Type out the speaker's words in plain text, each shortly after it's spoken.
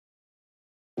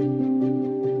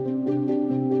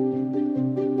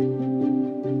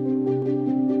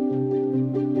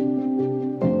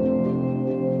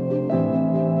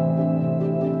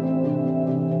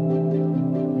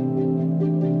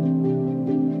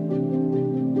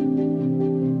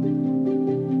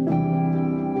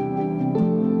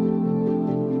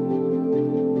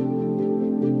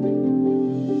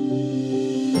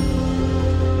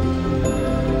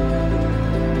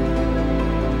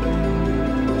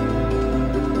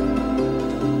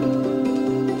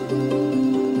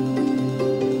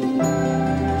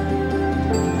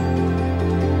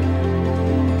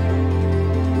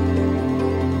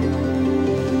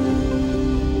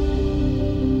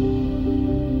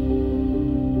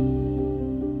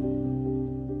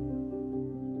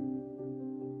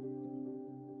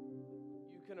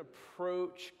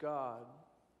approach God.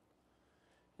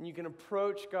 And you can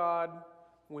approach God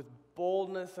with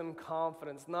boldness and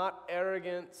confidence, not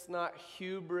arrogance, not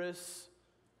hubris,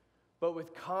 but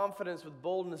with confidence, with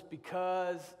boldness,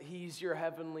 because He's your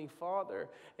heavenly Father,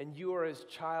 and you are His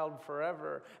child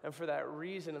forever. And for that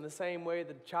reason, in the same way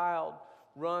the child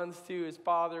runs to his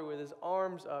father with his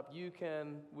arms up, you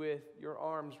can, with your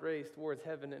arms raised towards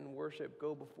heaven in worship,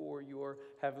 go before your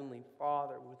heavenly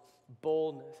Father with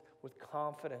boldness, with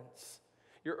confidence.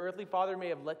 Your earthly father may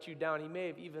have let you down. He may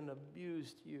have even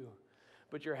abused you.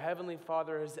 But your heavenly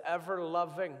Father is ever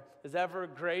loving, is ever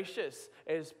gracious,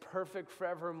 is perfect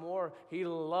forevermore. He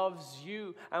loves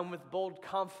you, and with bold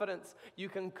confidence, you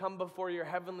can come before your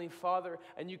heavenly Father,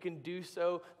 and you can do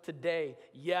so today.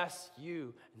 Yes,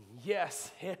 you, and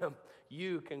yes, Him.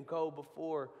 You can go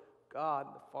before God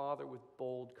the Father with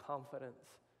bold confidence.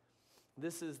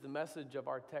 This is the message of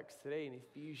our text today in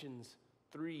Ephesians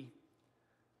 3,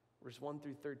 verse 1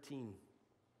 through 13.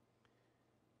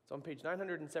 It's on page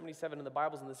 977 in the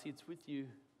Bibles in the seats with you.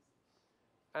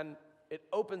 And it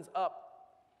opens up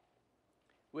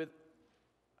with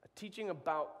a teaching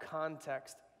about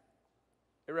context.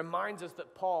 It reminds us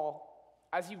that Paul,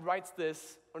 as he writes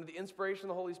this, under the inspiration of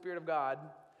the Holy Spirit of God,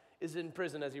 is in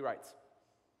prison as he writes.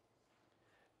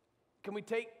 Can we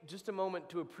take just a moment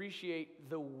to appreciate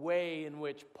the way in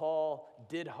which Paul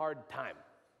did hard time?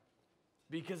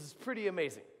 Because it's pretty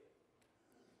amazing.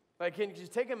 Like, can you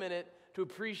just take a minute to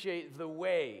appreciate the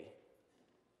way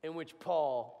in which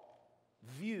Paul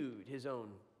viewed his own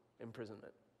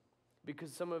imprisonment?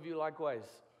 Because some of you likewise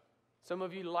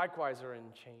are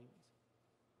in chains.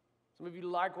 Some of you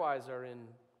likewise are in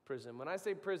prison. When I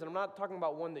say prison, I'm not talking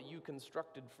about one that you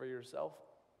constructed for yourself.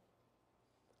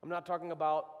 I'm not talking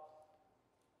about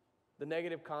the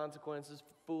negative consequences,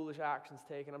 foolish actions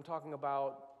taken. I'm talking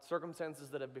about circumstances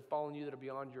that have befallen you that are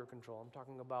beyond your control. I'm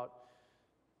talking about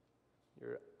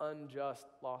your unjust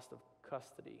loss of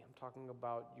custody. I'm talking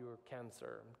about your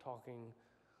cancer. I'm talking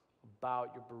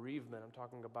about your bereavement. I'm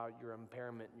talking about your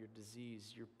impairment, your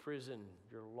disease, your prison,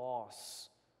 your loss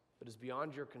that is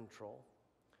beyond your control.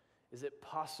 Is it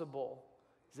possible,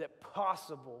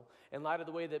 in light of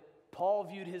the way that Paul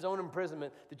viewed his own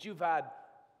imprisonment, that you've had a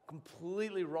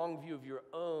completely wrong view of your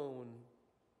own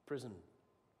prison,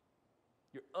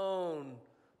 your own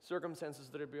circumstances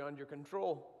that are beyond your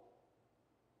control?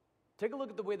 Take a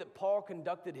look at the way that Paul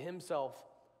conducted himself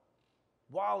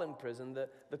while in prison.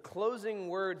 The closing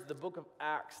words of the book of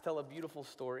Acts tell a beautiful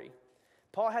story.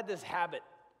 Paul had this habit.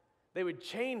 They would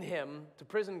chain him to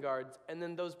prison guards, and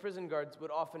then those prison guards would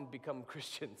often become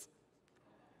Christians.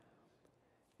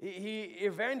 He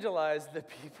evangelized the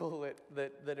people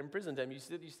that imprisoned him. You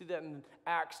see that in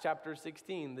Acts chapter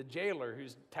 16. The jailer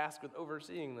who's tasked with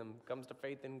overseeing them comes to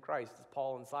faith in Christ as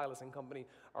Paul and Silas and company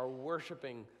are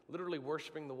literally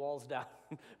worshiping the walls down.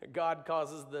 God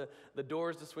causes the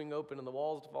doors to swing open and the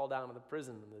walls to fall down in the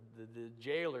prison. The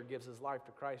jailer gives his life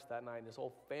to Christ that night, and his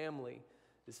whole family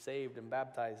is saved and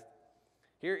baptized.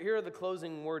 Here are the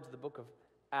closing words of the book of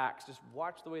Acts. Just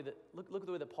watch look at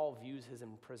the way that Paul views his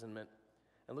imprisonment.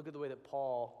 And look at the way that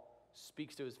Paul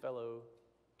speaks to his fellow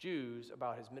Jews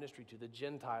about his ministry to the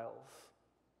Gentiles.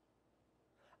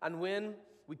 And when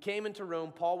we came into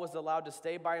Rome, Paul was allowed to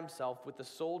stay by himself with the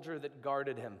soldier that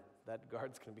guarded him. That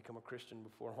guard's going to become a Christian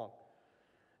before long.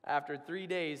 After 3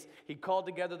 days, he called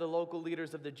together the local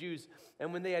leaders of the Jews.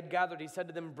 And when they had gathered, he said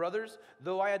to them, "Brothers,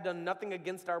 though I had done nothing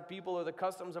against our people or the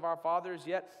customs of our fathers,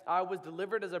 yet I was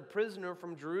delivered as a prisoner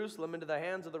from Jerusalem into the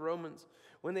hands of the Romans.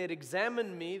 When they had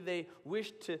examined me, they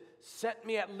wished to set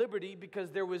me at liberty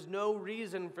because there was no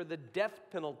reason for the death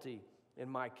penalty in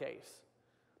my case.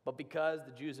 But because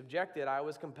the Jews objected, I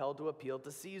was compelled to appeal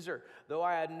to Caesar, though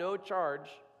I had no charge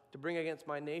to bring against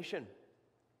my nation.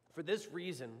 For this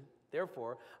reason,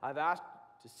 therefore, I've asked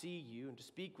to see you and to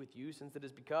speak with you, since it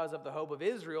is because of the hope of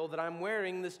Israel that I'm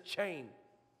wearing this chain."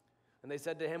 And they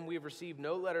said to him, "We have received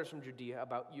no letters from Judea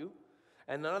about you,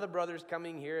 and none of the brothers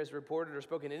coming here has reported or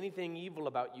spoken anything evil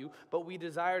about you, but we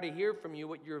desire to hear from you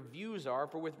what your views are,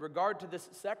 for with regard to this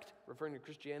sect," referring to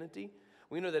Christianity,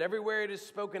 "we know that everywhere it is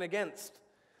spoken against."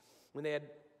 When they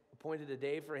had appointed a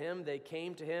day for him, they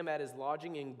came to him at his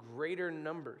lodging in greater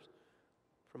numbers.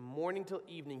 From morning till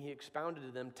evening, he expounded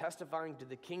to them, testifying to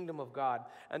the kingdom of God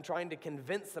and trying to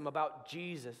convince them about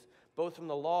Jesus, both from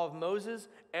the law of Moses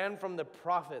and from the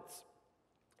prophets.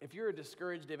 If you're a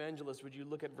discouraged evangelist, would you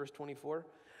look at verse 24?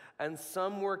 "And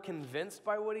some were convinced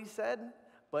by what he said,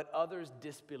 but others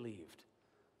disbelieved."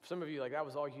 Some of you, that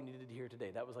was all you needed to hear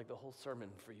today. That was like the whole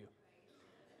sermon for you.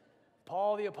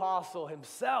 Paul the apostle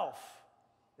himself,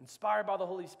 inspired by the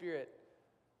Holy Spirit,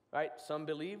 right? Some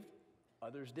believed,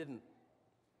 others didn't.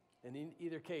 And in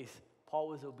either case, Paul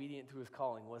was obedient to his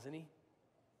calling, wasn't he?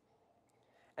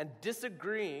 And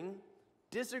disagreeing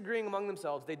among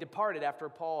themselves, they departed after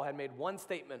Paul had made one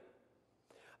statement.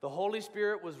 The Holy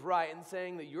Spirit was right in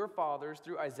saying that your fathers,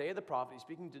 through Isaiah the prophet, he's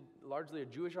speaking to largely a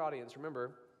Jewish audience,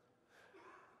 remember,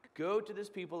 go to this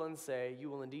people and say,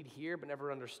 you will indeed hear but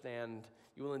never understand.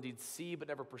 You will indeed see but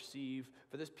never perceive.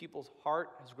 For this people's heart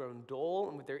has grown dull,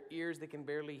 and with their ears they can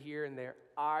barely hear, and their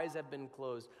eyes have been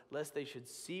closed, lest they should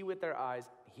see with their eyes,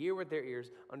 hear with their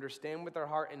ears, understand with their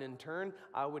heart, and in turn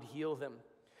I would heal them.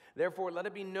 Therefore let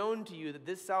it be known to you that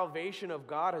this salvation of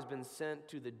God has been sent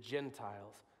to the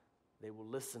Gentiles. They will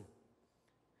listen.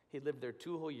 He lived there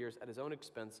 2 whole years at his own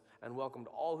expense and welcomed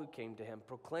all who came to him,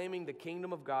 proclaiming the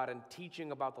kingdom of God and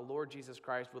teaching about the Lord Jesus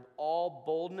Christ with all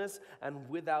boldness and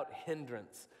without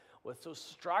hindrance. What's so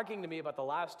striking to me about the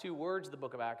last 2 words of the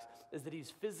book of Acts is that he's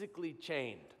physically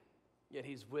chained, yet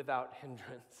he's without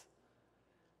hindrance.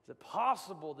 Is it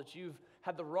possible that you've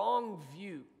had the wrong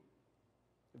view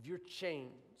of your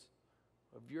chains,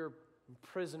 of your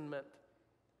imprisonment?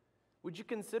 Would you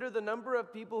consider the number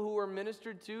of people who were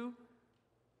ministered to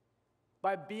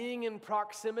by being in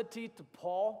proximity to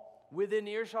Paul, within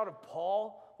earshot of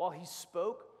Paul while he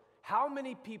spoke? How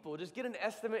many people, just get an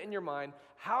estimate in your mind,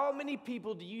 how many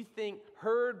people do you think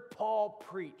heard Paul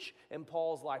preach in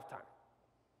Paul's lifetime?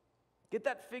 Get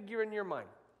that figure in your mind.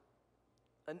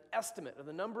 An estimate of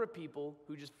the number of people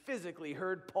who just physically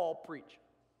heard Paul preach.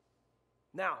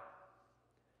 Now,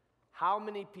 how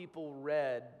many people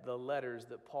read the letters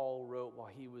that Paul wrote while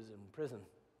he was in prison?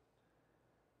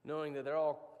 Knowing that they're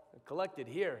all collected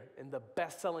here in the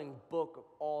best-selling book of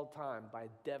all time by a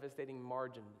devastating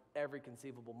margin, every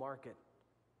conceivable market.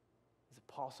 Is it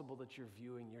possible that you're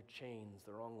viewing your chains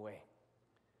the wrong way?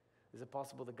 Is it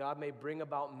possible that God may bring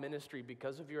about ministry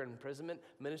because of your imprisonment,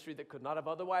 ministry that could not have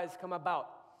otherwise come about,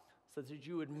 so that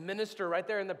you would minister right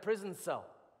there in the prison cell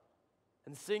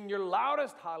and sing your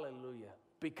loudest hallelujah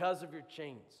because of your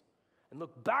chains, and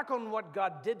look back on what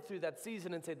God did through that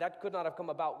season and say, that could not have come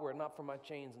about were it not for my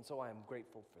chains, and so I am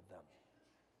grateful for them.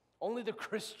 Only the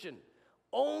Christian,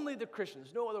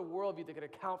 there's no other worldview that could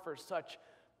account for such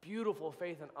beautiful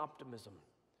faith and optimism.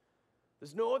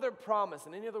 There's no other promise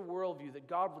in any other worldview that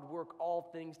God would work all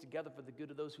things together for the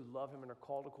good of those who love him and are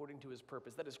called according to his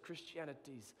purpose. That is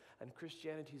Christianity's, and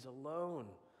Christianity's alone,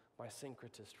 my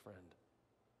syncretist friend.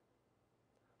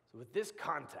 So with this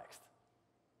context,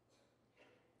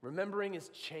 remembering his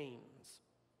chains,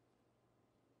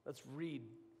 let's read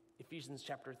Ephesians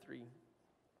chapter 3.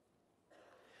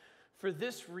 For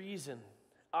this reason,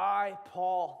 I,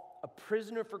 Paul, a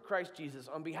prisoner for Christ Jesus,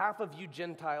 on behalf of you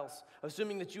Gentiles,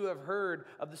 assuming that you have heard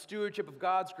of the stewardship of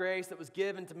God's grace that was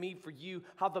given to me for you,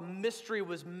 how the mystery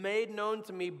was made known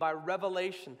to me by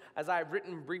revelation, as I have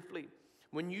written briefly.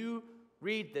 When you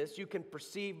read this, you can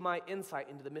perceive my insight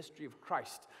into the mystery of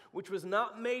Christ, which was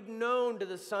not made known to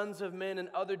the sons of men in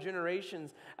other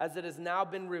generations, as it has now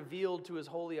been revealed to his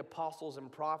holy apostles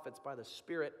and prophets by the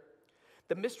Spirit.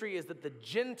 The mystery is that the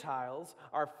Gentiles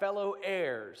are fellow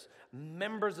heirs,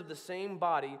 members of the same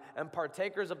body, and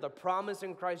partakers of the promise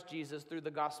in Christ Jesus through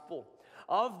the gospel.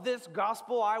 Of this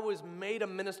gospel I was made a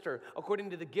minister, according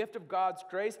to the gift of God's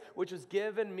grace, which was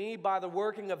given me by the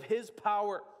working of his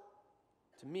power.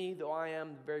 To me, though I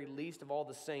am the very least of all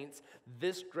the saints,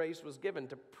 this grace was given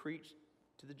to preach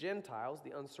to the Gentiles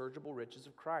the unsearchable riches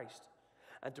of Christ,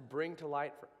 and to bring to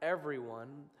light for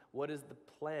everyone what is the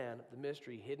plan of the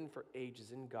mystery hidden for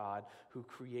ages in God, who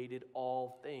created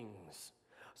all things,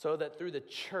 so that through the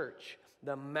church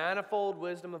the manifold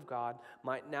wisdom of God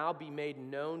might now be made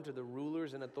known to the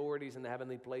rulers and authorities in the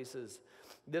heavenly places.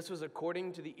 This was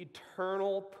according to the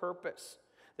eternal purpose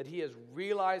that he has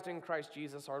realized in Christ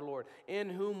Jesus our Lord, in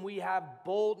whom we have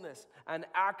boldness and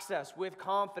access with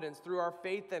confidence through our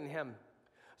faith in him.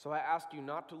 So I ask you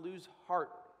not to lose heart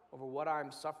over what I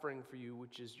am suffering for you,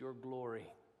 which is your glory.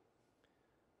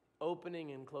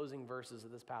 Opening and closing verses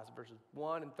of this passage, verses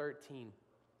 1 and 13,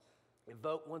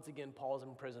 evoke once again Paul's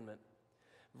imprisonment.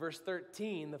 Verse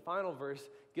 13, the final verse,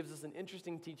 gives us an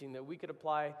interesting teaching that we could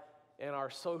apply in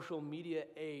our social media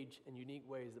age in unique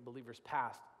ways that believers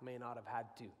past may not have had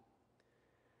to.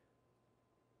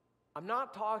 I'm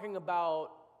not talking about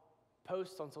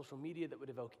posts on social media that would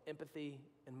evoke empathy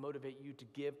and motivate you to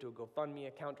give to a GoFundMe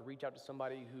account, to reach out to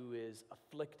somebody who is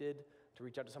afflicted, to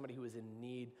reach out to somebody who is in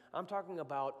need. I'm talking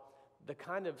about the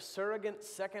kind of surrogate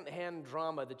secondhand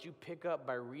drama that you pick up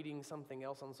by reading something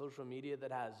else on social media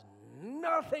that has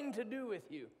nothing to do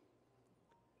with you,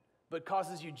 but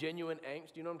causes you genuine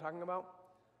angst. Do you know what I'm talking about?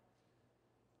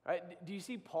 Right? Do you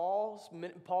see Paul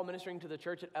ministering to the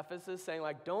church at Ephesus saying,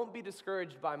 like, don't be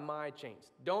discouraged by my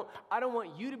chains. I don't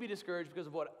want you to be discouraged because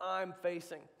of what I'm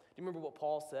facing. Do you remember what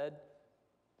Paul said?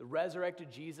 The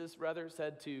resurrected Jesus, rather,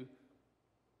 said to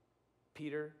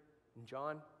Peter and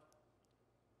John.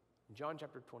 In John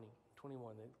chapter 20,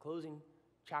 21, the closing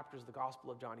chapters of the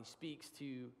Gospel of John, he speaks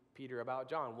to Peter about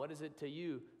John. What is it to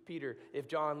you, Peter, if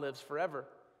John lives forever?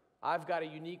 I've got a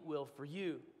unique will for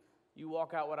you. You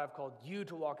walk out what I've called you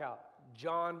to walk out.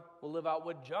 John will live out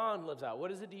what John lives out.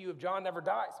 What is it to you if John never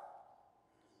dies?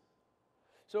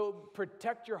 So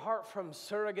protect your heart from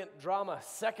surrogate drama,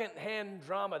 second-hand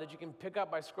drama that you can pick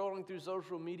up by scrolling through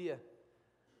social media.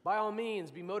 By all means,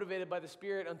 be motivated by the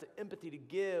Spirit unto empathy to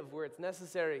give where it's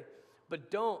necessary. But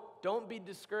don't be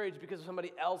discouraged because of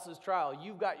somebody else's trial.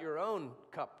 You've got your own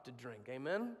cup to drink.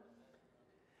 Amen?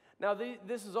 Now,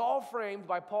 this is all framed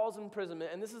by Paul's imprisonment,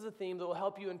 and this is a theme that will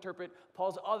help you interpret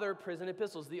Paul's other prison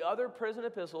epistles. The other prison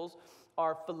epistles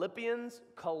are Philippians,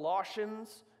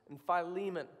 Colossians, and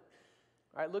Philemon.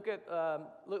 All right, look at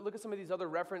some of these other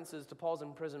references to Paul's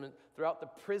imprisonment throughout the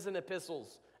prison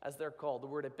epistles, as they're called. The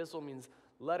word epistle means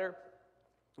letter.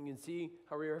 You can see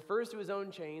how he refers to his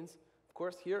own chains. Of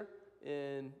course, here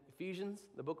in Ephesians,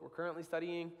 the book we're currently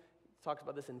studying, he talks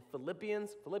about this in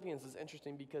Philippians. Philippians is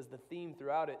interesting because the theme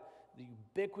throughout it, the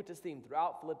ubiquitous theme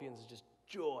throughout Philippians is just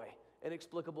joy,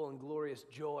 inexplicable and glorious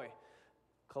joy.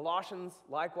 Colossians,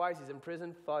 likewise, he's in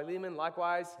prison. Philemon,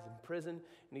 likewise, he's in prison.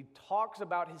 And he talks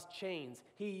about his chains.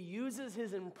 He uses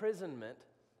his imprisonment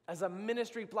as a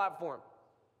ministry platform.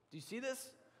 Do you see this?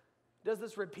 He does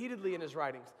this repeatedly in his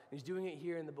writings. He's doing it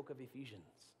here in the book of Ephesians.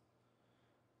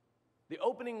 The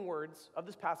opening words of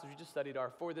this passage we just studied are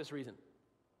for this reason.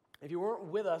 If you weren't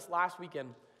with us last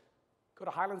weekend, go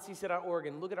to highlandcc.org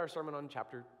and look at our sermon on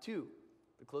chapter 2,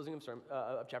 the closing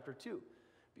of chapter 2.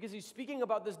 Because he's speaking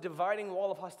about this dividing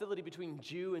wall of hostility between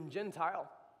Jew and Gentile,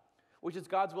 which is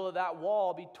God's will that that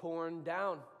wall be torn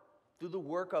down through the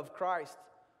work of Christ,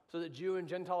 so that Jew and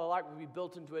Gentile alike will be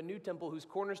built into a new temple whose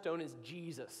cornerstone is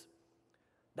Jesus.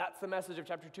 That's the message of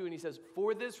chapter 2, and he says,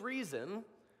 for this reason,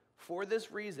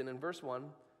 in verse 1,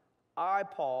 I,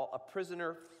 Paul, a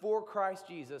prisoner for Christ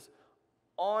Jesus,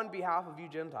 on behalf of you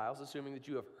Gentiles, assuming that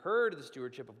you have heard of the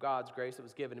stewardship of God's grace that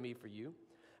was given to me for you,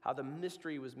 how the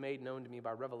mystery was made known to me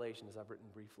by revelation, as I've written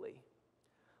briefly.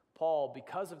 Paul,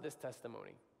 because of this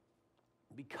testimony,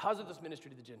 because of this ministry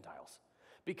to the Gentiles,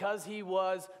 because he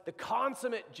was the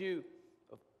consummate Jew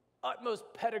of utmost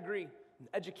pedigree and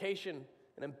education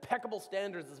and impeccable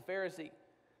standards as a Pharisee,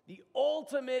 the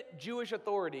ultimate Jewish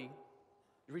authority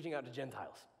is reaching out to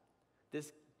Gentiles.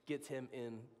 This gets him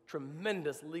in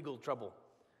tremendous legal trouble.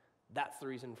 That's the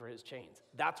reason for his chains.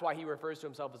 That's why he refers to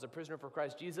himself as a prisoner for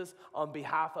Christ Jesus on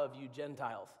behalf of you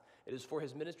Gentiles. It is for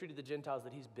his ministry to the Gentiles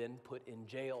that he's been put in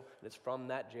jail, and it's from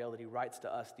that jail that he writes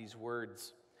to us these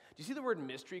words. Do you see the word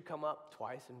mystery come up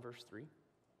twice in verse 3?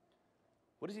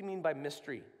 What does he mean by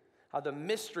mystery? How the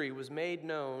mystery was made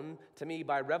known to me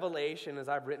by revelation, as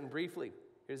I've written briefly.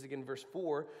 Here's again verse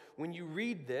 4. When you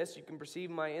read this, you can perceive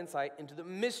my insight into the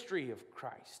mystery of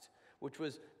Christ, which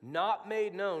was not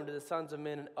made known to the sons of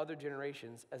men in other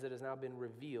generations, as it has now been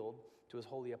revealed to his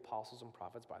holy apostles and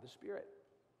prophets by the Spirit.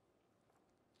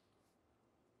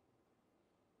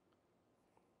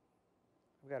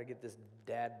 I've got to get this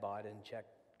dad bod in check.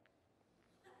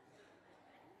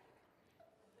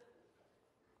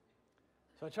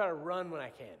 So I try to run when I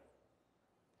can.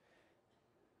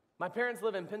 My parents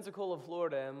live in Pensacola,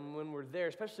 Florida, and when we're there,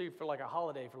 especially for like a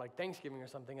holiday, for like Thanksgiving or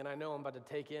something, and I know I'm about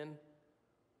to take in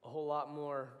a whole lot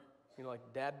more, like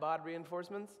dad bod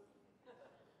reinforcements,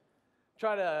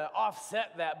 try to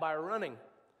offset that by running.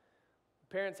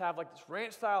 Parents have like this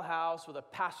ranch-style house with a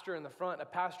pasture in the front, a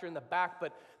pasture in the back,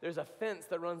 but there's a fence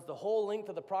that runs the whole length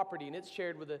of the property, and it's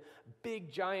shared with a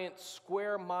big, giant,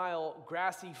 square-mile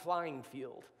grassy flying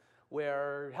field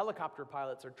where helicopter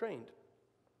pilots are trained.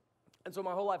 And so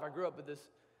my whole life I grew up with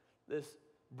this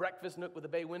breakfast nook with a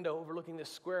bay window overlooking this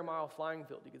square-mile flying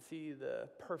field. You could see the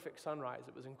perfect sunrise.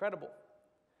 It was incredible.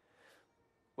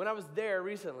 When I was there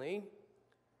recently,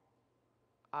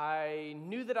 I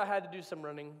knew that I had to do some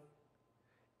running,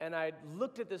 and I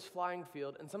looked at this flying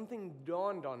field, and something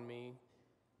dawned on me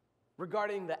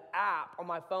regarding the app on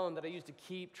my phone that I use to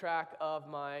keep track of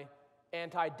my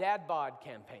anti-dad bod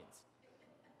campaigns.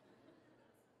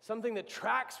 Something that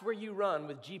tracks where you run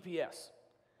with GPS.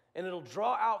 And it'll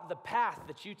draw out the path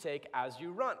that you take as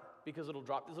you run, because it'll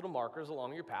drop these little markers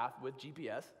along your path with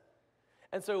GPS.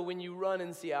 And so when you run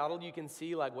in Seattle, you can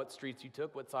see like what streets you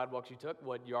took, what sidewalks you took,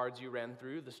 what yards you ran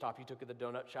through, the stop you took at the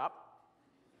donut shop.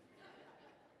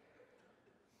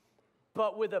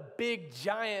 but with a big,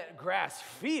 giant grass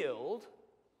field,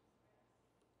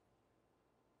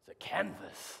 it's a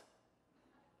canvas.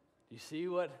 Do you see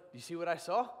what I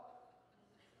saw?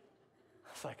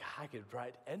 It's like, I could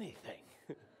write anything.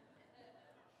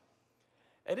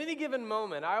 At any given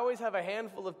moment, I always have a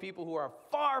handful of people who are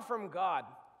far from God,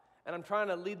 and I'm trying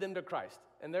to lead them to Christ,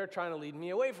 and they're trying to lead me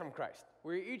away from Christ.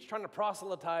 We're each trying to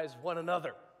proselytize one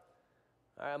another.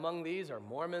 Among these are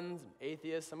Mormons and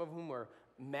atheists, some of whom are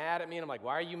mad at me, and I'm like,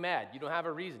 why are you mad? You don't have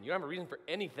a reason. You don't have a reason for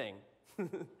anything,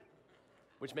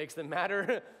 which makes them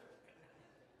madder.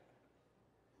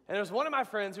 And there was one of my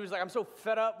friends who was like, I'm so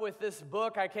fed up with this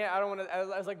book, I don't want to,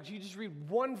 I was like, do you just read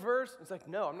one verse? It's like,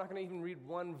 no, I'm not going to even read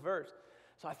one verse.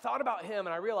 So I thought about him,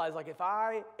 and I realized, like, if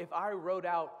I wrote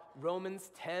out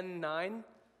Romans 10:9,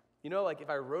 you know, like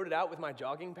if I wrote it out with my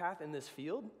jogging path in this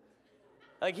field,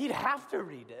 like he'd have to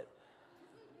read it.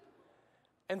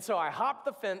 And so I hopped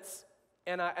the fence,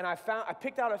 and I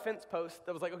picked out a fence post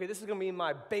that was like, okay, this is going to be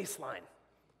my baseline,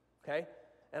 okay?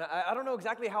 And I don't know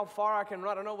exactly how far I can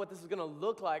run. I don't know what this is going to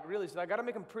look like, really, so I got to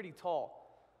make them pretty tall.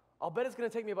 I'll bet it's going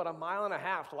to take me about 1.5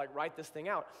 miles to, like, write this thing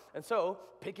out. And so,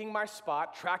 picking my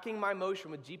spot, tracking my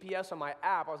motion with GPS on my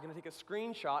app, I was going to take a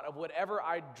screenshot of whatever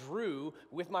I drew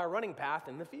with my running path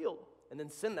in the field and then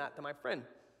send that to my friend.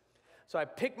 So I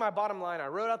picked my bottom line, I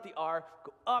wrote out the R,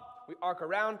 go up, we arc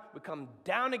around, we come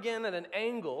down again at an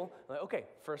angle. I'm like, okay,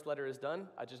 first letter is done.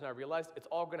 I just now realized it's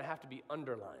all going to have to be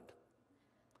underlined.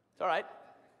 It's all right.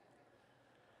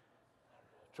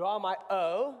 Draw my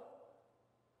O,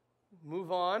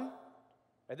 move on.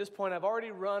 At this point, I've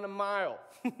already run 1 mile.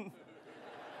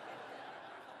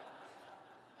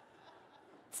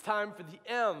 It's time for the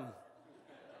M.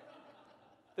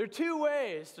 There are 2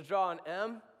 ways to draw an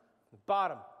M. The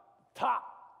bottom, top,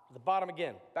 the bottom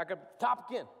again. Back up to the top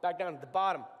again, back down to the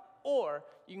bottom. Or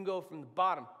you can go from the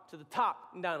bottom to the top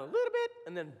and down a little bit,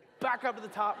 and then back up to the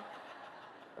top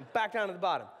and back down to the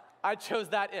bottom. I chose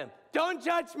that M. Don't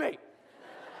judge me.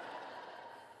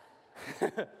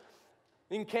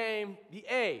 Then came the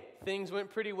A. Things went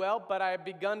pretty well, but I had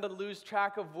begun to lose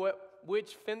track of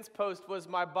which fence post was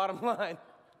my bottom line.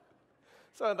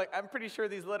 So I'm pretty sure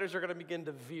these letters are going to begin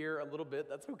to veer a little bit.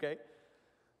 That's okay.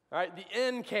 All right, the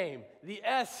N came. The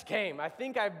S came. I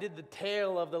think I did the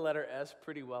tail of the letter S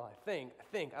pretty well, I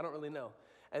think. I don't really know.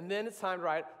 And then it's time to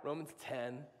write Romans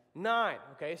 10:9.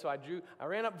 Okay, so I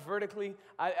ran up vertically.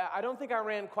 I don't think I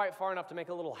ran quite far enough to make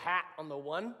a little hat on the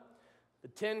 1. The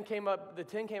 10 came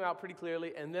out pretty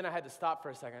clearly, and then I had to stop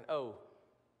for a second. Oh,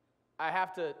 I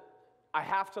have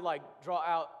to like draw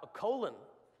out a colon.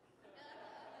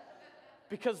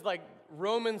 Because like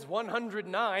Romans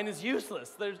 109 is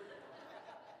useless.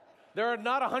 There are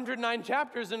not 109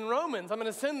 chapters in Romans. I'm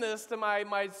going to send this to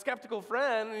my skeptical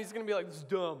friend, and he's going to be like, this is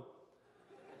dumb.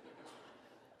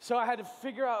 So I had to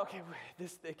figure out, okay,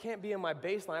 it can't be in my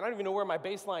baseline. I don't even know where my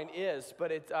baseline is,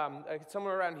 but it's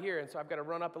somewhere around here, and so I've got to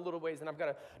run up a little ways, and I've got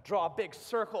to draw a big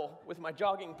circle with my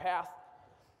jogging path,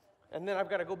 and then I've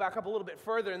got to go back up a little bit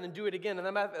further and then do it again, and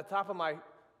I'm at the top of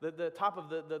the top of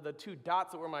the 2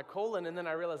 dots that were my colon, and then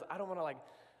I realized I don't want to like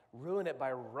ruin it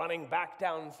by running back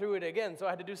down through it again, so I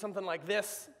had to do something like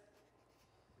this,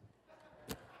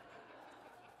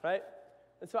 right?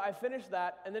 And so I finished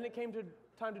that, and then it came to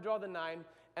time to draw the 9.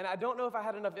 And I don't know if I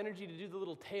had enough energy to do the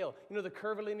little tail. You know, the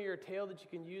curvilinear tail that you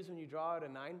can use when you draw out a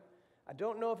 9? I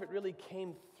don't know if it really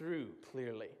came through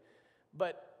clearly.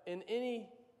 But in any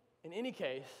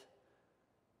case,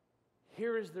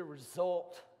 here is the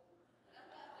result.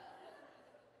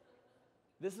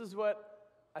 This is what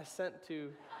I sent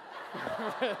to...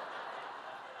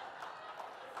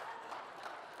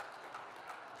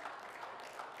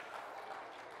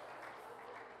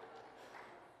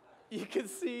 You can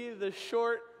see the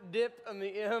short dip on the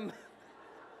M.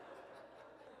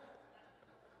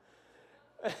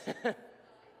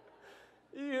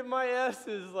 My S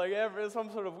is like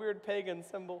some sort of weird pagan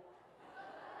symbol.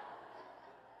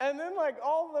 And then like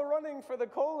all the running for the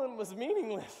colon was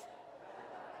meaningless.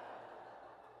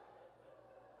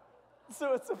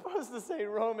 So it's supposed to say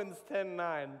Romans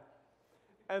 10:9.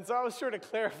 And so I was sure to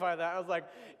clarify that. I was like,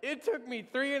 it took me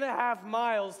 3.5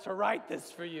 miles to write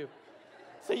this for you.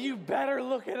 So you better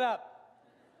look it up.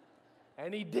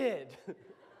 And he did.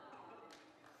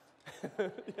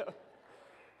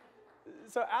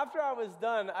 So after I was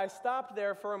done, I stopped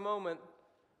there for a moment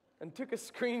and took a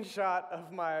screenshot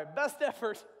of my best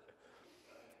effort.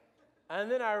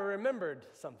 And then I remembered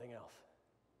something else.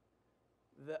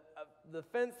 The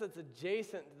fence that's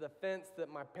adjacent to the fence that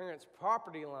my parents'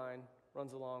 property line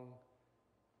runs along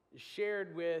is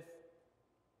shared with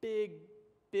big,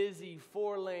 busy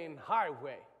 4-lane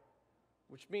highway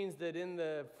which means that in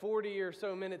the 40 or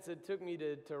so minutes it took me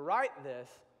to write this,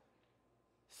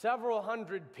 several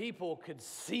hundred people could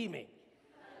see me.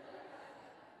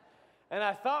 And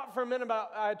I thought for a minute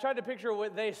I tried to picture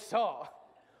what they saw.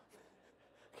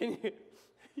 Can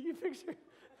you picture?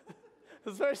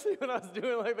 Especially when I was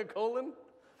doing like the colon.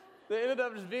 They ended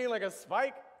up just being like a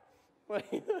spike.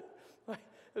 Like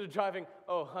they're driving,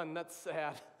 oh, hun, that's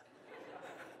sad.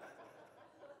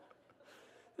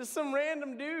 Just some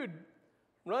random dude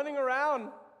running around,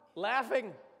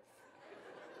 laughing.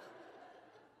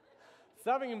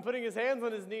 Stopping and putting his hands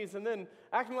on his knees and then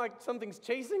acting like something's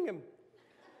chasing him.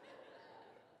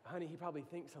 Honey, he probably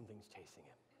thinks something's chasing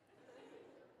him.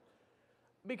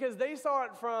 Because they saw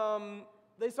it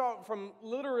from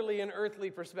literally an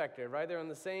earthly perspective, right? They're on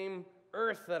the same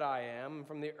earth that I am,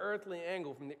 from the earthly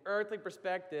angle, from the earthly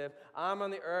perspective. I'm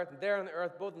on the earth, and they're on the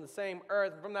earth, both on the same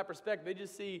earth. And from that perspective, they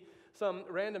just see some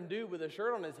random dude with a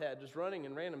shirt on his head just running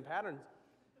in random patterns,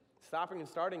 stopping and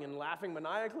starting and laughing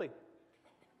maniacally.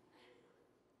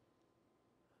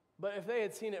 But if they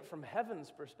had seen it from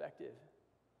heaven's perspective,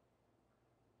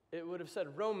 it would have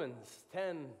said Romans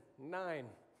 10:9,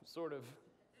 sort of.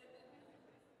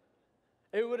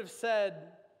 It would have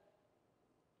said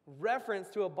reference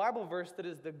to a Bible verse that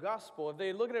is the gospel. If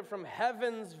they look at it from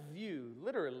heaven's view,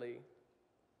 literally,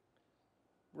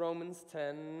 Romans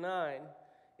 10:9.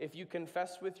 If you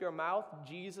confess with your mouth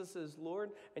Jesus is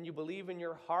Lord and you believe in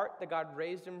your heart that God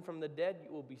raised him from the dead,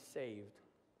 you will be saved.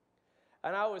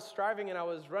 And I was striving and I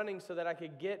was running so that I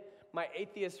could get my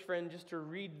atheist friend just to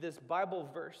read this Bible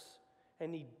verse.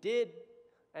 And he did,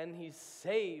 and he's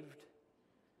saved.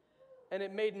 And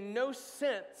it made no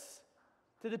sense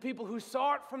to the people who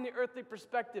saw it from the earthly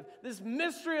perspective. This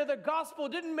mystery of the gospel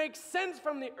didn't make sense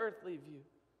from the earthly view.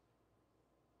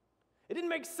 It didn't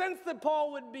make sense that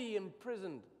Paul would be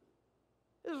imprisoned.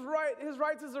 His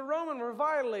rights as a Roman were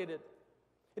violated.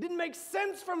 It didn't make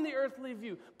sense from the earthly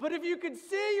view. But if you could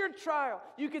see your trial,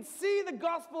 you could see the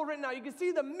gospel written out, you could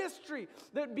see the mystery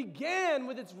that began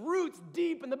with its roots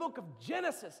deep in the book of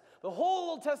Genesis, the whole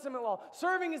Old Testament law,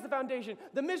 serving as the foundation,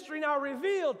 the mystery now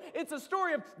revealed. It's a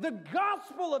story of the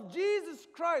gospel of Jesus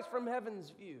Christ from heaven's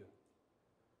view.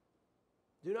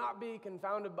 Do not be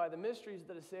confounded by the mysteries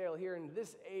that assail here in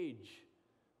this age.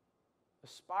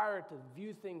 Aspire to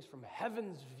view things from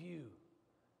heaven's view,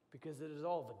 because it is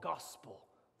all the gospel.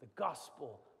 The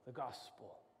gospel, the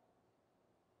gospel.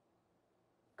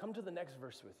 Come to the next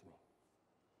verse with me.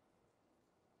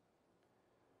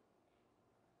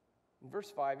 In verse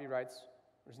 5, he writes,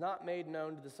 "It was not made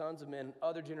known to the sons of men in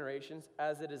other generations,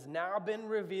 as it has now been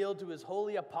revealed to his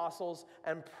holy apostles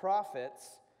and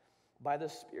prophets by the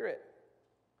Spirit."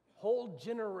 Whole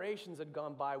generations had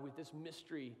gone by with this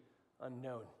mystery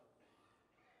unknown.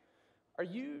 Are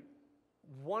you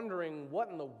wondering what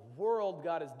in the world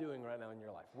God is doing right now in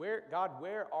your life? God,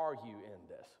 where are you in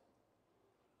this?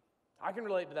 I can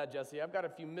relate to that, Jesse. I've got a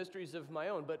few mysteries of my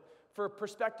own, but for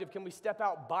perspective, can we step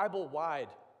out Bible-wide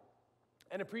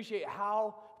and appreciate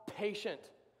how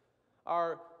patient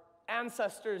our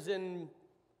ancestors in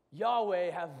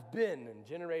Yahweh have been in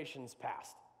generations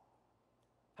past?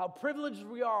 How privileged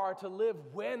we are to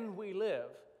live when we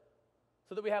live,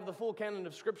 so that we have the full canon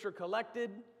of Scripture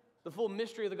collected, the full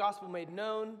mystery of the gospel made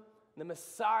known, the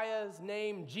Messiah's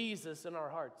name, Jesus, in our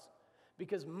hearts.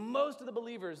 Because most of the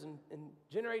believers in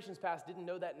generations past didn't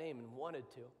know that name and wanted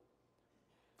to.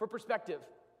 For perspective,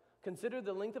 consider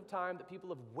the length of time that people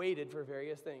have waited for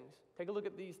various things. Take a look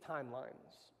at these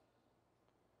timelines.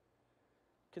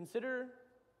 Consider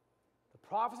the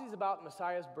prophecies about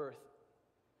Messiah's birth.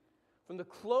 From the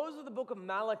close of the book of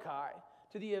Malachi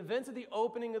to the events of the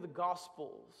opening of the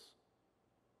Gospels,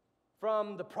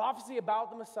 from the prophecy about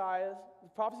the Messiah, the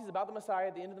prophecies about the Messiah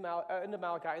at the end of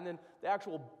Malachi, and then the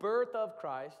actual birth of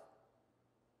Christ,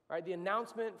 right? The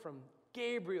announcement from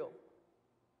Gabriel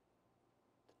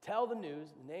to tell the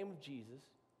news in the name of Jesus,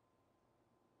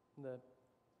 and the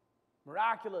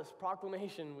miraculous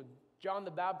proclamation with John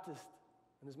the Baptist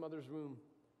in his mother's womb,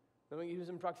 knowing he was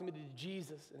in proximity to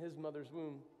Jesus in his mother's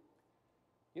womb.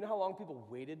 You know how long people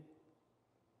waited?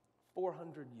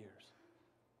 400 years.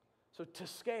 So to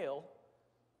scale,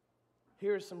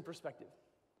 here's some perspective.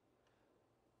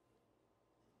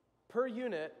 Per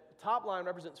unit, the top line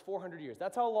represents 400 years.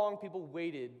 That's how long people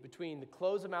waited between the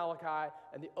close of Malachi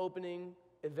and the opening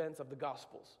events of the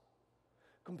Gospels.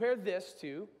 Compare this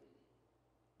to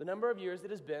the number of years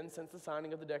it has been since the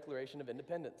signing of the Declaration of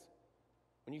Independence.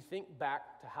 When you think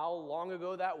back to how long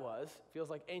ago that was, it feels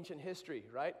like ancient history,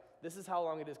 right? This is how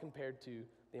long it is compared to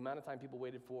the amount of time people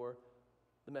waited for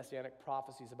the messianic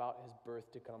prophecies about his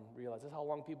birth to come realize. This is how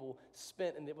long people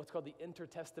spent in what's called the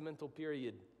intertestamental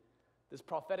period. This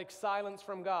prophetic silence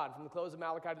from God, from the close of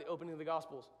Malachi to the opening of the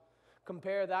Gospels.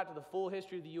 Compare that to the full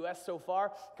history of the U.S. so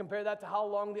far. Compare that to how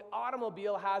long the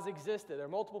automobile has existed. There are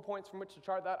multiple points from which to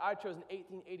chart that. I chose in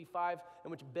 1885,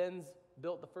 in which Benz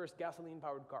built the first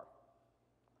gasoline-powered car.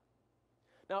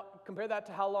 Now, compare that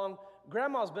to how long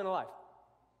Grandma's been alive.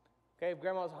 Okay, if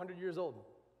Grandma was 100 years old.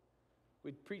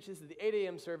 We'd preach this at the 8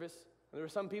 a.m. service, and there were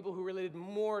some people who related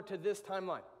more to this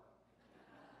timeline.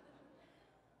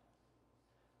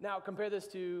 Now, compare this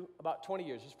to about 20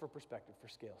 years, just for perspective, for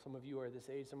scale. Some of you are this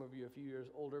age, some of you are a few years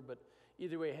older, but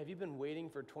either way, have you been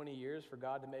waiting for 20 years for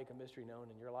God to make a mystery known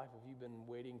in your life? Have you been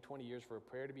waiting 20 years for a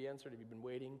prayer to be answered? Have you been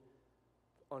waiting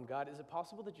on God? Is it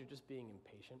possible that you're just being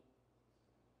impatient?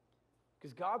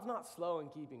 Because God's not slow in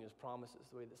keeping his promises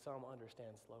the way that some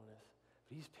understand slowness,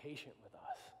 but he's patient with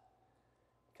us.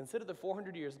 Consider the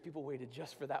 400 years that people waited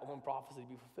just for that one prophecy to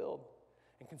be fulfilled.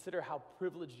 And consider how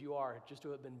privileged you are just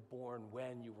to have been born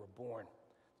when you were born,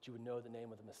 that you would know the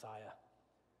name of the Messiah.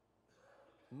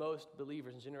 Most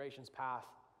believers in generations past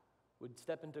would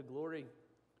step into glory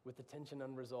with the tension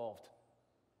unresolved,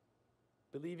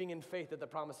 believing in faith that the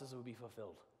promises would be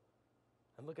fulfilled.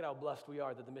 And look at how blessed we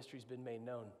are that the mystery's been made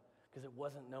known, because it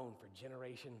wasn't known for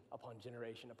generation upon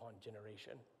generation upon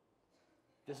generation.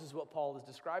 This is what Paul is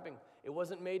describing. It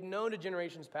wasn't made known to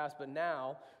generations past, but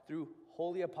now, through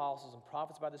holy apostles and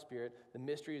prophets by the Spirit, the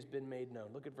mystery has been made known.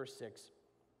 Look at verse 6.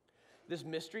 This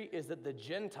mystery is that the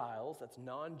Gentiles, that's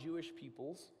non-Jewish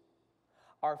peoples,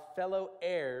 are fellow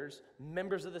heirs,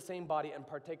 members of the same body, and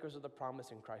partakers of the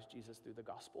promise in Christ Jesus through the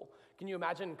gospel. Can you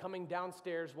imagine coming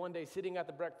downstairs one day, sitting at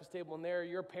the breakfast table, and there are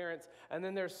your parents, and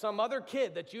then there's some other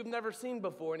kid that you've never seen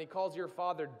before, and he calls your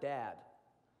father Dad?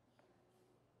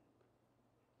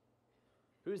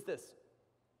 Who's this?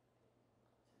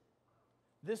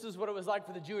 This is what it was like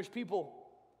for the Jewish people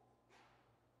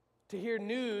to hear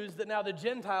news that now the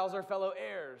Gentiles are fellow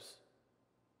heirs.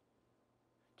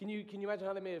 Can you imagine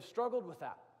how they may have struggled with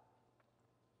that?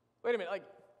 Wait a minute, like,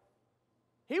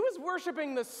 he was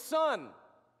worshiping the sun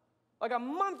like a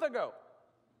month ago.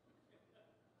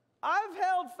 I've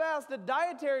held fast a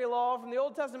dietary law from the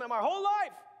Old Testament my whole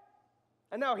life.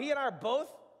 And now he and I are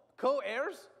both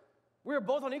co-heirs? We are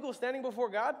both on equal standing before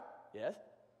God? Yes.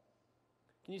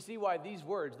 Can you see why these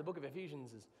words, the book of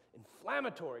Ephesians, is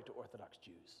inflammatory to Orthodox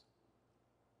Jews?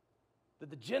 That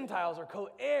the Gentiles are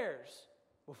co-heirs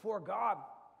before God.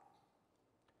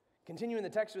 Continue in the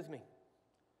text with me.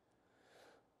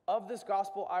 Of this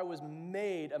gospel I was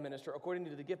made a minister according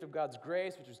to the gift of God's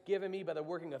grace, which was given me by the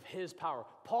working of his power.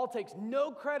 Paul takes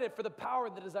no credit for the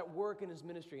power that is at work in his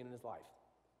ministry and in his life.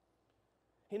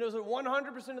 He knows that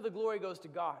 100% of the glory goes to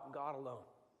God and God alone.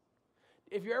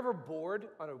 If you're ever bored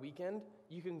on a weekend,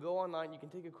 you can go online, you can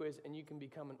take a quiz, and you can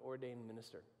become an ordained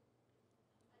minister.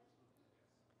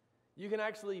 You can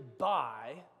actually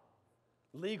buy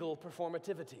legal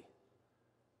performativity.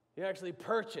 You can actually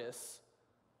purchase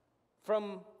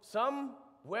from some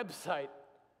website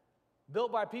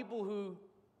built by people who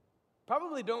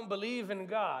probably don't believe in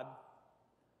God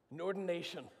an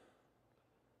ordination.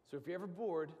 So if you're ever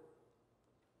bored,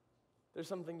 there's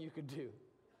something you could do.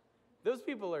 Those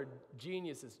people are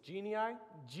geniuses.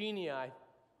 Genii.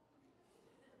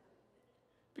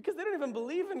 Because they don't even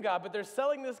believe in God, but they're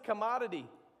selling this commodity.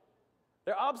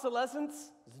 Their obsolescence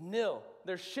is nil.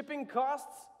 Their shipping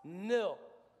costs, nil.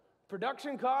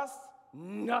 Production costs,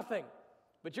 nothing.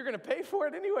 But you're going to pay for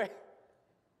it anyway.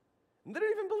 And they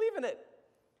don't even believe in it.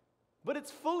 But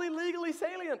it's fully legally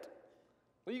salient.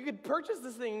 Well, you could purchase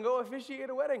this thing and go officiate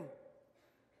a wedding.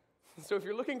 So if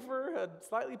you're looking for a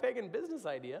slightly pagan business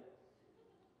idea,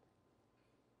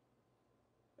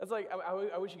 that's like,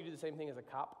 I wish you could do the same thing as a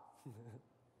cop.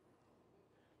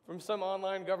 From some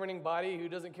online governing body who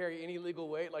doesn't carry any legal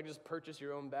weight, like just purchase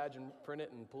your own badge and print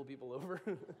it and pull people over.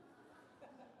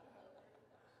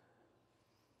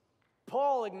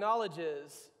 Paul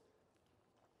acknowledges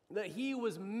that he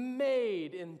was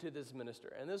made into this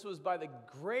minister, and this was by the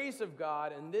grace of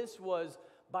God, and this was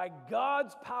by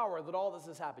God's power that all this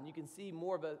has happened. You can see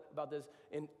more about this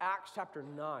in Acts chapter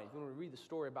 9. You want to read the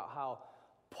story about how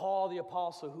Paul the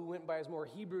apostle, who went by his more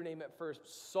Hebrew name at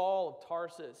first, Saul of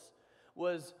Tarsus,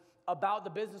 was about the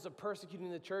business of persecuting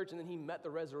the church, and then he met the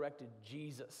resurrected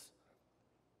Jesus.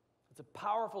 It's a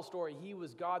powerful story. He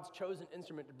was God's chosen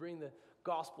instrument to bring the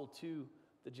gospel to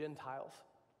the Gentiles.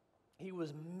 He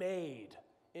was made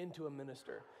into a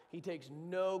minister. He takes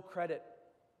no credit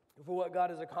for what God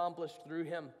has accomplished through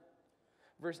him.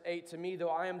 Verse 8, to me, though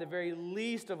I am the very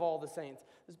least of all the saints.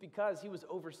 This is because he was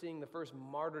overseeing the first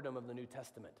martyrdom of the New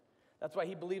Testament. That's why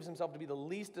he believes himself to be the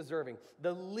least deserving,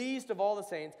 the least of all the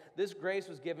saints. This grace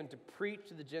was given to preach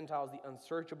to the Gentiles the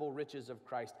unsearchable riches of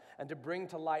Christ and to bring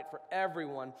to light for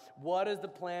everyone what is the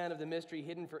plan of the mystery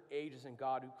hidden for ages in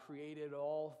God who created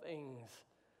all things.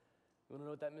 You want to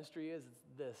know what that mystery is? It's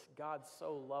this: God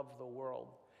so loved the world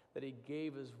that he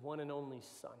gave his one and only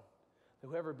Son, that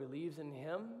whoever believes in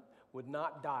him would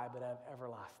not die but have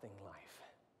everlasting life.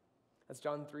 That's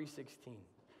John 3:16.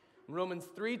 Romans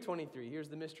 3:23, here's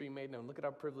the mystery made known. Look at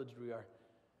how privileged we are.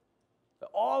 That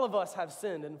all of us have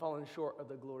sinned and fallen short of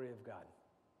the glory of God,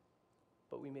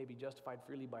 but we may be justified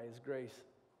freely by his grace.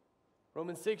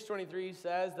 Romans 6:23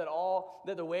 says that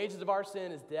the wages of our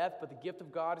sin is death, but the gift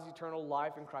of God is eternal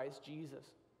life in Christ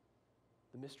Jesus.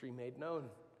 The mystery made known.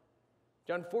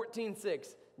 John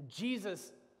 14:6,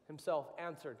 Jesus himself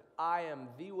answered, I am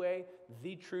the way,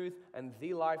 the truth, and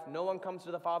the life. No one comes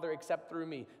to the Father except through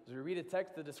me. As we read a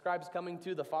text that describes coming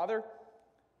to the Father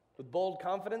with bold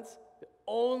confidence, the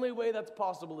only way that's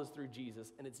possible is through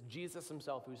Jesus, and it's Jesus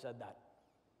himself who said that.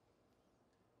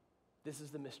 This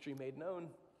is the mystery made known.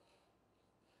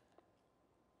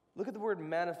 Look at the word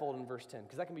manifold in verse 10,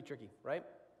 because that can be tricky, right?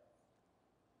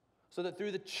 So that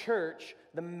through the church,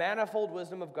 the manifold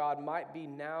wisdom of God might be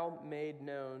now made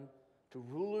known to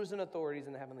rulers and authorities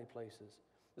in the heavenly places.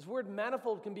 This word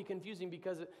manifold can be confusing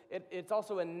because it's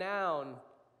also a noun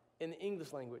in the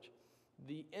English language.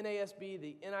 The NASB,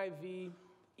 the NIV,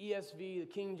 ESV, the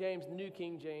King James, the New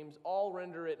King James, all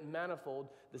render it manifold.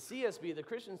 The CSB, the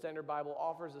Christian Standard Bible,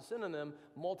 offers a synonym,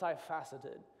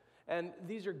 multifaceted. And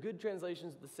these are good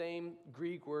translations of the same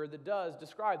Greek word that does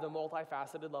describe the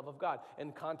multifaceted love of God.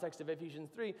 In context of Ephesians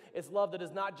 3, it's love that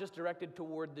is not just directed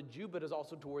toward the Jew, but is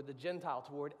also toward the Gentile,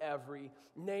 toward every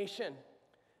nation.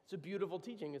 It's a beautiful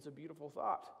teaching. It's a beautiful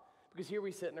thought. Because here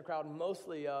we sit in a crowd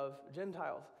mostly of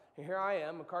Gentiles. And here I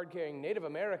am, a card-carrying Native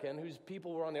American whose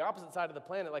people were on the opposite side of the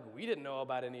planet, like we didn't know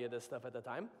about any of this stuff at the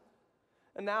time.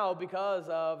 And now, because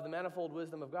of the manifold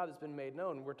wisdom of God that's been made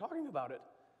known, we're talking about it.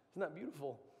 Isn't that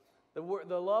beautiful?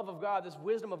 The love of God, this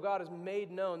wisdom of God is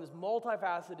made known. This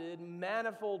multifaceted,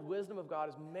 manifold wisdom of God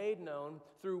is made known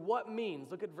through what means?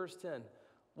 Look at verse 10.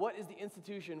 What is the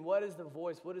institution? What is the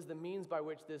voice? What is the means by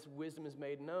which this wisdom is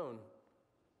made known?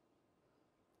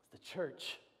 It's the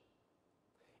church.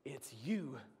 It's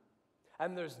you.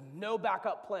 And there's no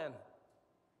backup plan. Do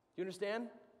you understand?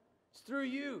 It's through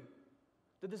you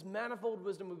that this manifold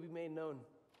wisdom will be made known.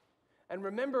 And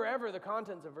remember ever the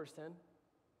contents of verse 10,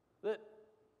 that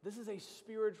this is a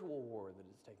spiritual war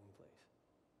that is taking place.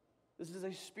 This is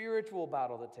a spiritual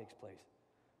battle that takes place.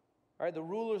 All right, the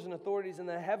rulers and authorities in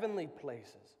the heavenly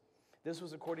places. This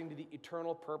was according to the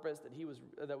eternal purpose that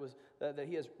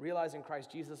he has realized in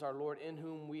Christ Jesus our Lord, in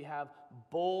whom we have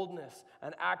boldness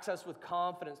and access with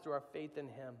confidence through our faith in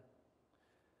him.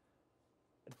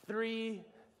 At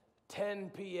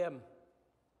 3:10 p.m.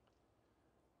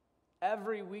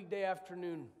 every weekday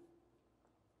afternoon,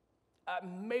 at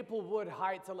Maplewood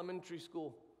Heights Elementary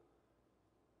School,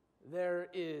 there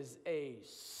is a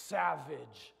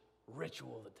savage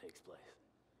ritual that takes place.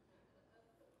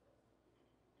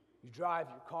 You drive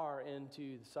your car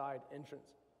into the side entrance,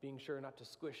 being sure not to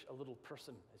squish a little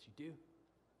person as you do.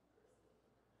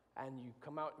 And you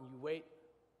come out and you wait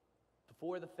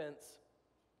before the fence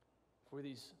for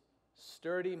these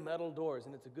sturdy metal doors,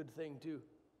 and it's a good thing too,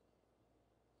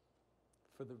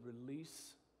 for the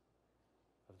release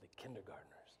of the kindergartners.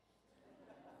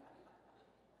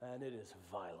 And it is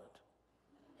violent,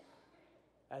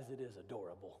 as it is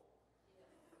adorable.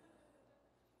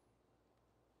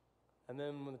 And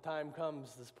then when the time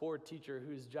comes, this poor teacher,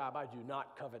 whose job I do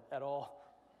not covet at all,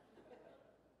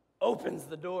 opens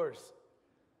the doors,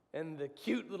 and the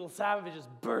cute little savages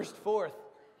burst forth.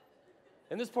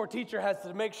 And this poor teacher has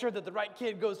to make sure that the right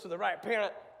kid goes to the right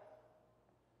parent.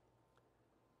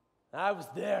 I was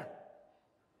there.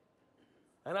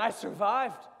 And I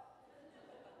survived.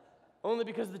 Only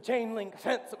because of the chain link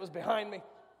fence that was behind me.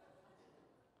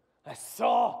 I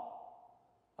saw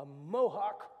a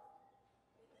mohawk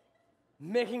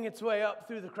making its way up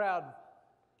through the crowd.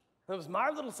 It was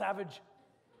my little savage,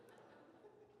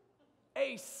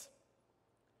 Ace.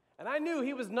 And I knew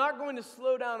he was not going to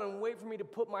slow down and wait for me to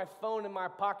put my phone in my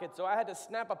pocket, so I had to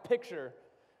snap a picture.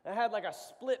 I had like a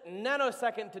split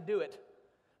nanosecond to do it.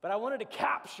 But I wanted to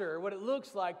capture what it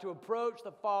looks like to approach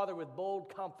the Father with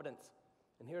bold confidence.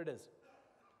 And here it is.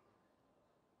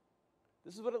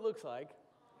 This is what it looks like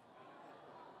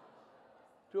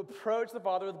to approach the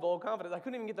Father with bold confidence. I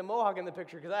couldn't even get the mohawk in the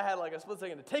picture because I had like a split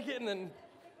second to take it and then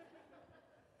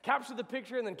capture the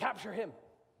picture and then capture him.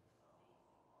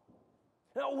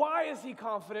 Now, why is he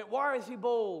confident? Why is he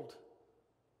bold?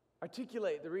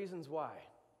 Articulate the reasons why.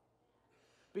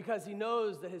 because he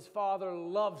knows that his Father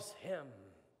loves him.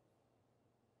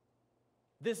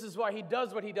 This is why he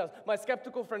does what he does. My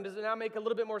skeptical friend, does it now make a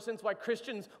little bit more sense why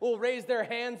Christians will raise their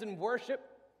hands in worship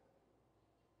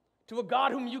to a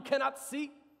God whom you cannot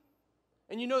see?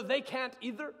 And you know they can't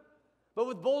either. But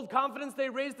with bold confidence, they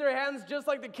raise their hands just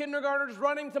like the kindergartners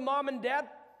running to mom and dad.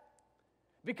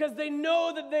 Because they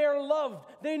know that they are loved.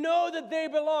 They know that they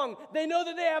belong. They know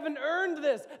that they haven't earned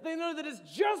this. They know that it's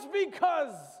just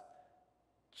because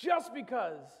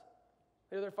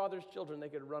they're their Father's children, they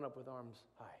could run up with arms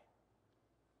high.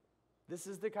 This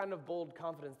is the kind of bold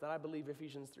confidence that I believe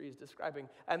Ephesians 3 is describing.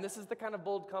 And this is the kind of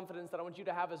bold confidence that I want you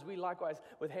to have as we likewise,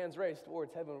 with hands raised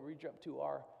towards heaven, reach up to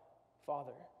our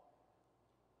Father.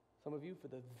 Some of you, for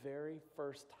the very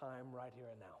first time right here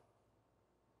and now.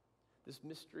 This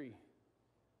mystery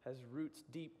has roots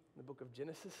deep in the book of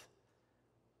Genesis.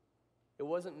 It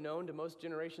wasn't known to most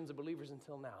generations of believers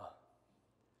until now.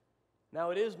 Now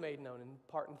it is made known, in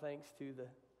part and thanks to the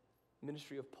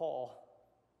ministry of Paul,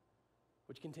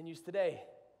 which continues today,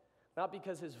 not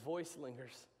because his voice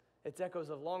lingers, its echoes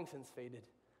have long since faded,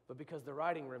 but because the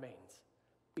writing remains,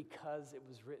 because it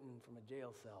was written from a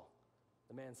jail cell.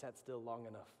 The man sat still long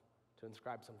enough to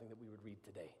inscribe something that we would read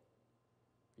today.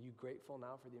 Are you grateful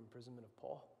now for the imprisonment of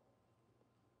Paul?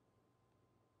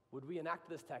 Would we enact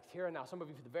this text here and now, some of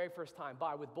you for the very first time,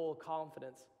 with bold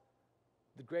confidence,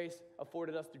 the grace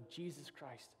afforded us through Jesus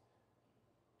Christ?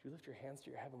 Would you lift your hands to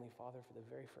your Heavenly Father for the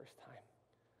very first time?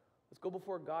 Let's go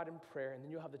before God in prayer, and then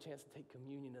you'll have the chance to take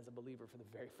communion as a believer for the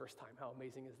very first time. How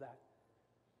amazing is that?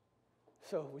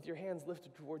 So, with your hands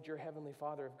lifted towards your Heavenly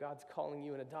Father, if God's calling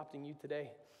you and adopting you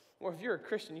today, or if you're a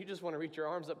Christian, you just want to reach your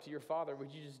arms up to your Father,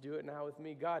 would you just do it now with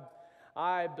me? God,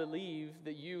 I believe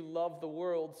that you love the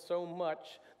world so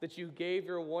much that you gave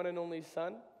your one and only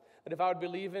Son, that if I would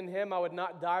believe in him, I would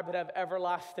not die but have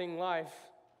everlasting life.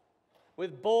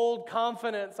 With bold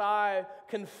confidence, I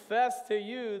confess to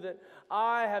you that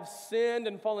I have sinned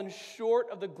and fallen short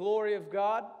of the glory of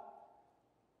God.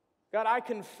 God, I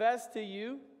confess to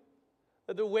you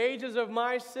that the wages of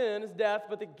my sin is death,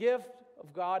 but the gift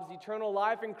of God is eternal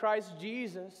life in Christ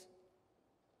Jesus.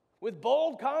 With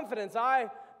bold confidence,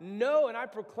 I know and I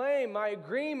proclaim my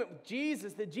agreement with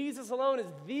Jesus, that Jesus alone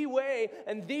is the way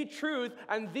and the truth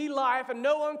and the life, and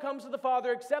no one comes to the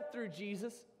Father except through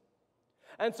Jesus.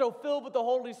 And so, filled with the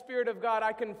Holy Spirit of God,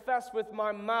 I confess with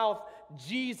my mouth,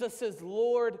 Jesus is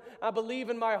Lord. I believe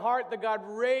in my heart that God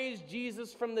raised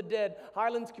Jesus from the dead.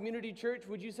 Highlands Community Church,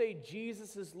 would you say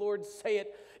Jesus is Lord? Say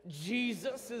it.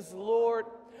 Jesus is Lord.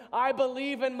 I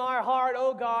believe in my heart,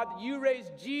 oh God, you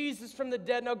raised Jesus from the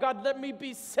dead. Now, God, let me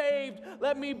be saved.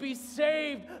 Let me be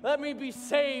saved. Let me be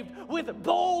saved. With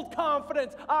bold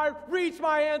confidence, I reach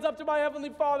my hands up to my Heavenly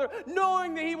Father,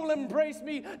 knowing that he will embrace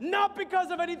me, not because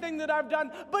of anything that I've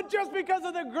done, but just because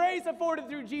of the grace afforded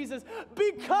through Jesus.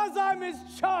 Because I'm his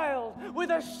child,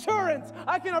 with assurance,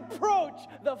 I can approach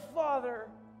the Father.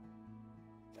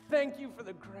 Thank you for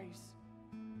the grace.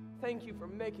 Thank you for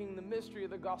making the mystery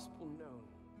of the gospel known.